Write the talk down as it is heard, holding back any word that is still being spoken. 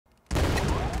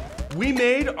We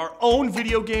made our own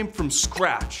video game from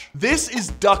scratch. This is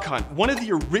Duck Hunt, one of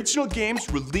the original games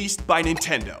released by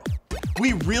Nintendo.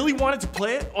 We really wanted to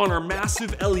play it on our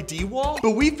massive LED wall,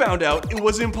 but we found out it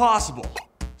was impossible.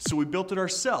 So we built it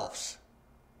ourselves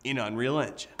in Unreal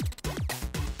Engine.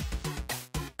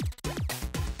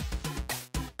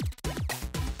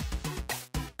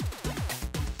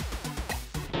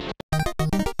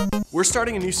 We're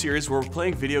starting a new series where we're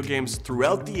playing video games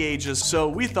throughout the ages, so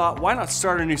we thought, why not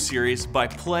start a new series by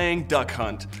playing Duck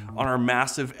Hunt on our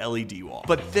massive LED wall.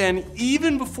 But then,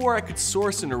 even before I could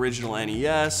source an original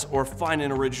NES or find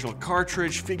an original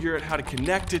cartridge, figure out how to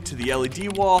connect it to the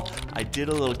LED wall, I did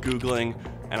a little Googling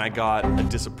and I got a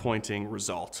disappointing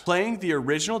result. Playing the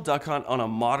original Duck Hunt on a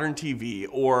modern TV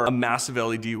or a massive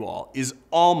LED wall is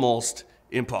almost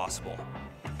impossible.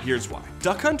 Here's why.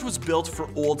 Duck Hunt was built for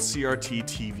old CRT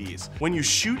TVs. When you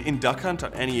shoot in Duck Hunt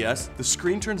on NES, the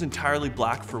screen turns entirely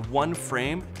black for one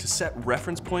frame to set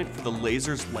reference point for the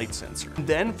laser's light sensor. And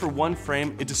then for one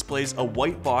frame, it displays a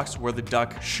white box where the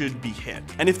duck should be hit.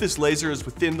 And if this laser is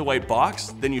within the white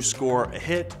box, then you score a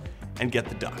hit and get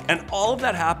the duck. And all of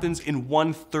that happens in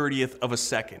 1/30th of a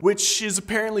second, which is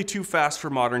apparently too fast for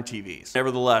modern TVs.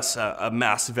 Nevertheless, a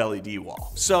massive LED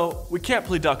wall. So we can't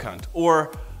play Duck Hunt,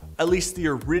 or at least the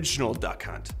original Duck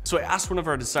Hunt. So I asked one of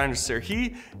our designers,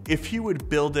 Serhi, if he would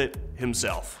build it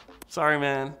himself. Sorry,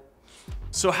 man.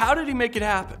 So how did he make it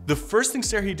happen? The first thing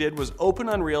Serhi did was open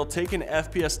Unreal, take an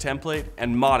FPS template,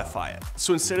 and modify it.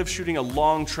 So instead of shooting a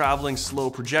long, traveling,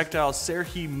 slow projectile,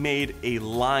 Serhi made a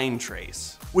line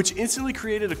trace, which instantly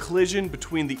created a collision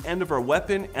between the end of our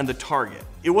weapon and the target.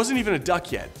 It wasn't even a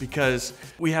duck yet, because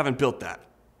we haven't built that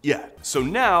yet. So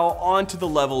now, on to the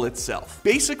level itself.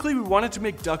 Basically, we wanted to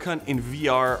make Duck Hunt in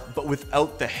VR, but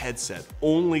without the headset,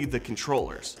 only the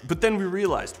controllers. But then we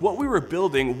realized what we were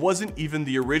building wasn't even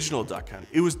the original Duck Hunt.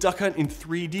 It was Duck Hunt in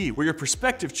 3D, where your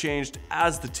perspective changed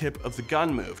as the tip of the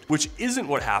gun moved, which isn't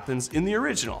what happens in the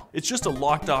original. It's just a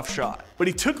locked off shot. But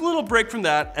he took a little break from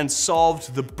that and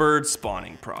solved the bird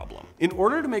spawning problem. In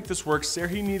order to make this work,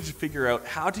 Serhi needed to figure out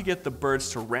how to get the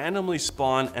birds to randomly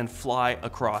spawn and fly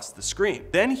across the screen.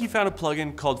 Then he found a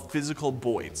plugin called Physical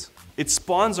Voids. It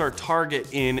spawns our target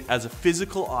in as a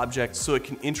physical object so it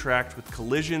can interact with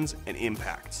collisions and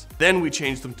impacts. Then we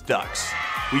changed them to ducks.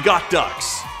 We got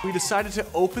ducks. We decided to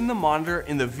open the monitor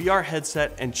in the VR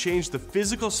headset and change the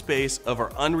physical space of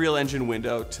our Unreal Engine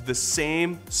window to the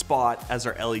same spot as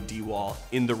our LED wall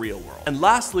in the real world. And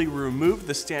lastly, we removed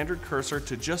the standard cursor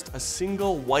to just a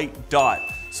single white dot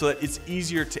so that it's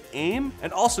easier to aim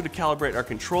and also to calibrate our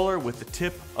controller with the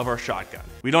tip of our shotgun.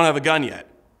 We don't have a gun yet.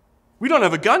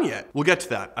 We'll get to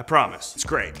that, I promise. It's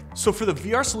great. So for the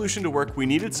VR solution to work, we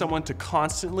needed someone to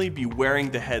constantly be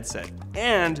wearing the headset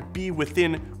and be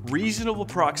within reasonable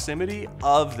proximity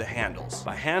of the handles.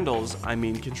 By handles, I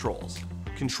mean controls.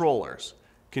 Controllers.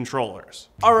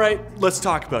 All right, let's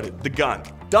talk about it, the gun.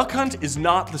 Duck Hunt is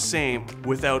not the same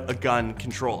without a gun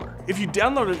controller. If you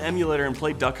download an emulator and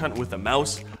play Duck Hunt with a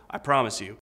mouse, I promise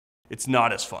you, it's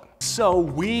not as fun. So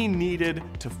we needed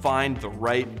to find the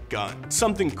right gun.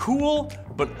 Something cool,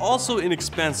 but also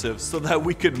inexpensive so that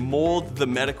we could mold the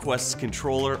MetaQuest's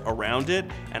controller around it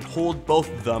and hold both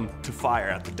of them to fire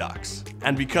at the ducks.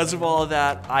 And because of all of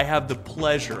that, I have the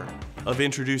pleasure of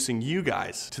introducing you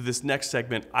guys to this next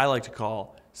segment I like to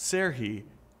call Serhi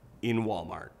in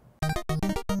Walmart.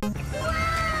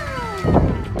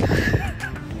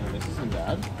 This isn't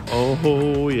bad.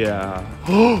 Oh yeah.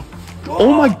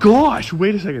 Oh my gosh,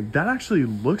 wait a second. That actually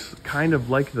looks kind of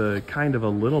a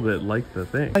little bit like the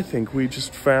thing. I think we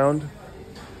just found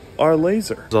our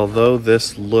laser. Although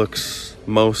this looks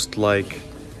most like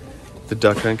the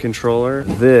Duck Hunt controller,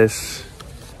 this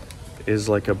is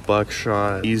like a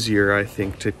buckshot. Easier, I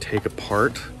think, to take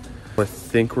apart. I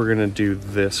think we're gonna do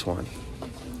this one.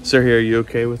 Serhi, are you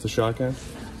okay with the shotgun?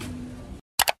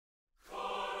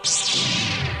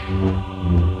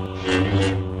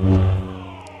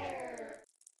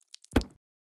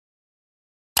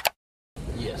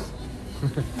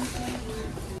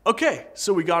 Okay,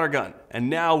 so we got our gun, and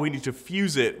now we need to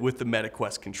fuse it with the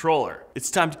MetaQuest controller. It's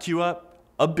time to cue up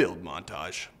a build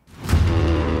montage.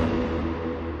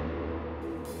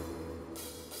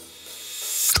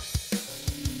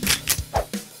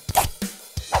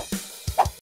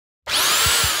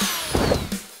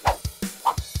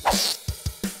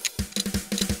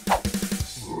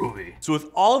 So with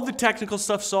all of the technical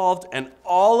stuff solved and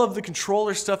all of the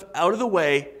controller stuff out of the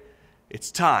way,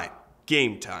 it's time.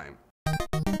 Game time.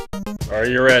 Are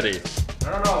you ready?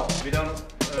 No. We don't.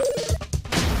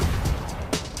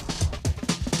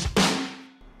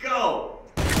 Go!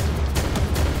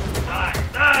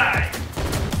 Die!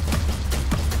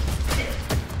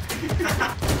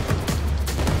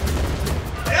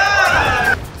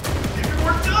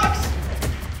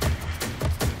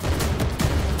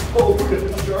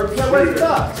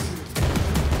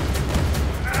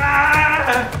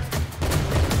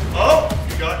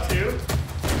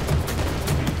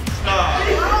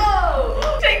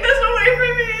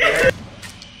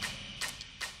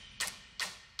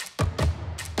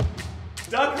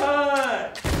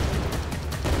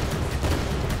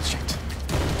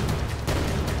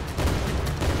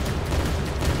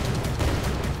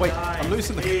 Wait, I'm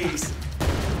losing the Ace.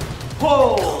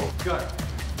 Pull. Go.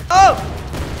 Oh!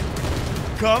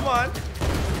 Come on.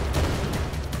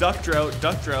 Duck drought,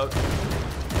 duck drought.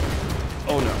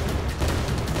 Oh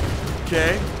no.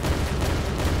 Okay.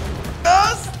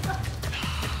 Yes!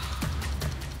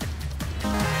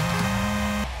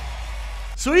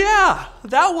 So yeah,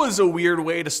 that was a weird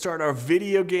way to start our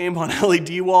video game on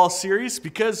LED wall series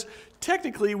because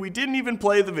technically we didn't even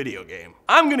play the video game.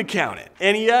 I'm gonna count it.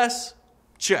 NES?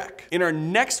 Check. In our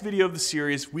next video of the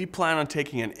series, we plan on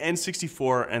taking an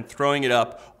N64 and throwing it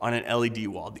up on an LED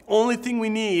wall. The only thing we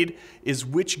need is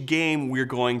which game we're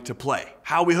going to play.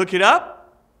 How we hook it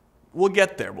up? We'll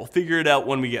get there. We'll figure it out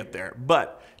when we get there.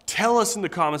 But tell us in the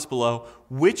comments below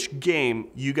which game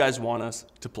you guys want us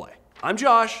to play. I'm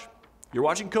Josh. You're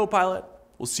watching CoPilot.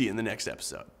 We'll see you in the next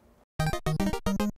episode.